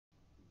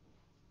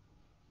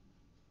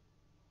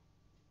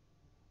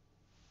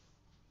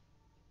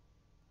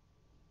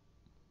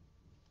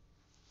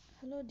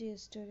Hello dear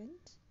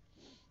students,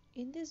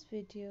 in this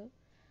video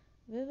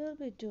we will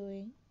be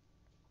doing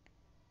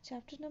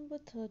chapter number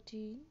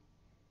 13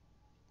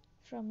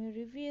 from your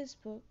EVS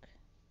book.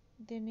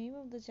 The name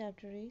of the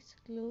chapter is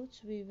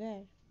Clothes We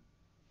Wear.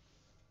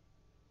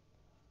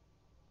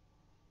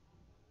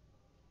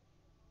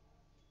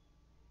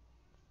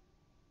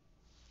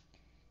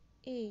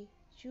 A.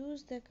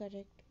 Choose the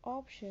correct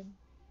option.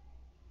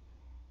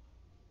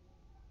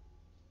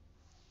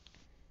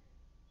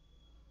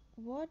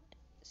 What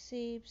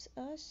saves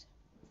us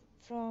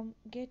from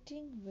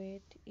getting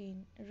wet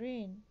in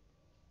rain?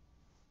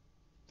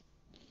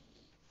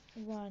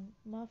 1.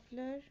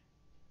 Muffler.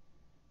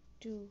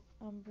 2.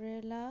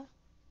 Umbrella.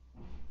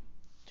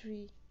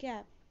 3.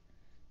 Cap.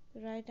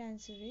 The right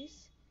answer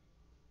is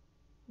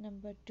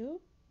number 2.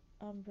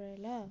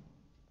 Umbrella.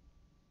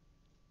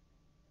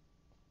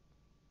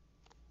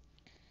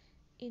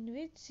 In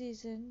which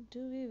season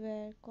do we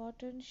wear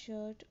cotton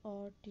shirt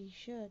or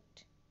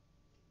t-shirt?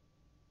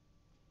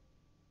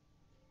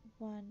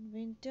 1.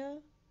 Winter.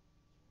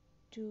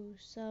 2.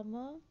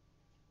 Summer.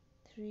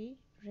 3.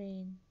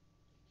 Rain.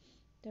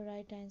 The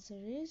right answer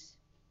is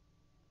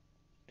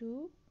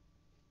 2.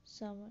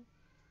 Summer.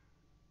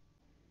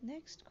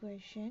 Next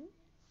question.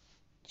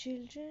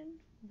 Children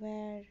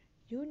wear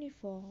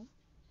uniform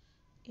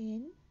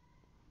in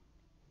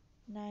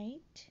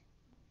night,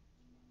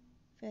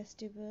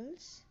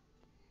 festivals,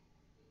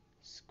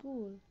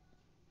 school.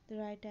 The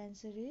right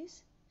answer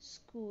is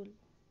school.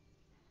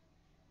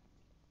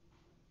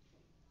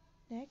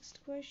 Next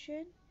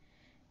question.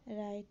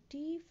 Write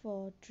T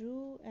for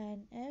true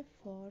and F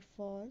for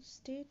false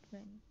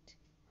statement.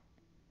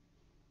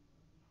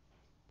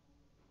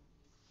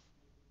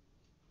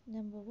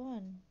 Number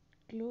 1.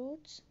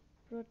 Clothes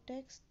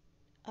protects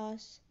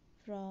us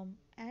from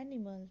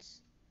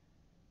animals.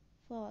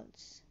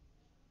 False.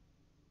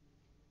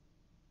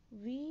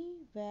 We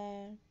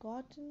wear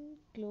cotton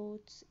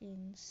clothes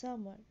in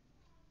summer.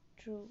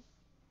 True.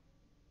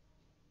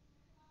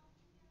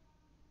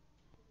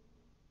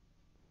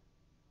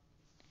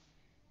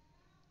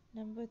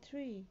 Number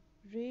 3.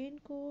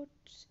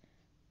 Raincoats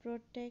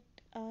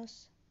protect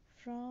us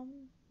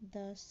from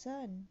the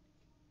sun.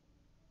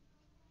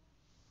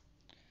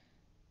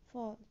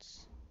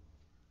 False.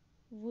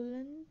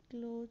 Woolen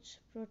clothes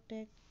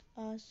protect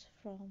us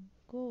from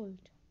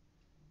cold.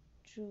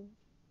 True.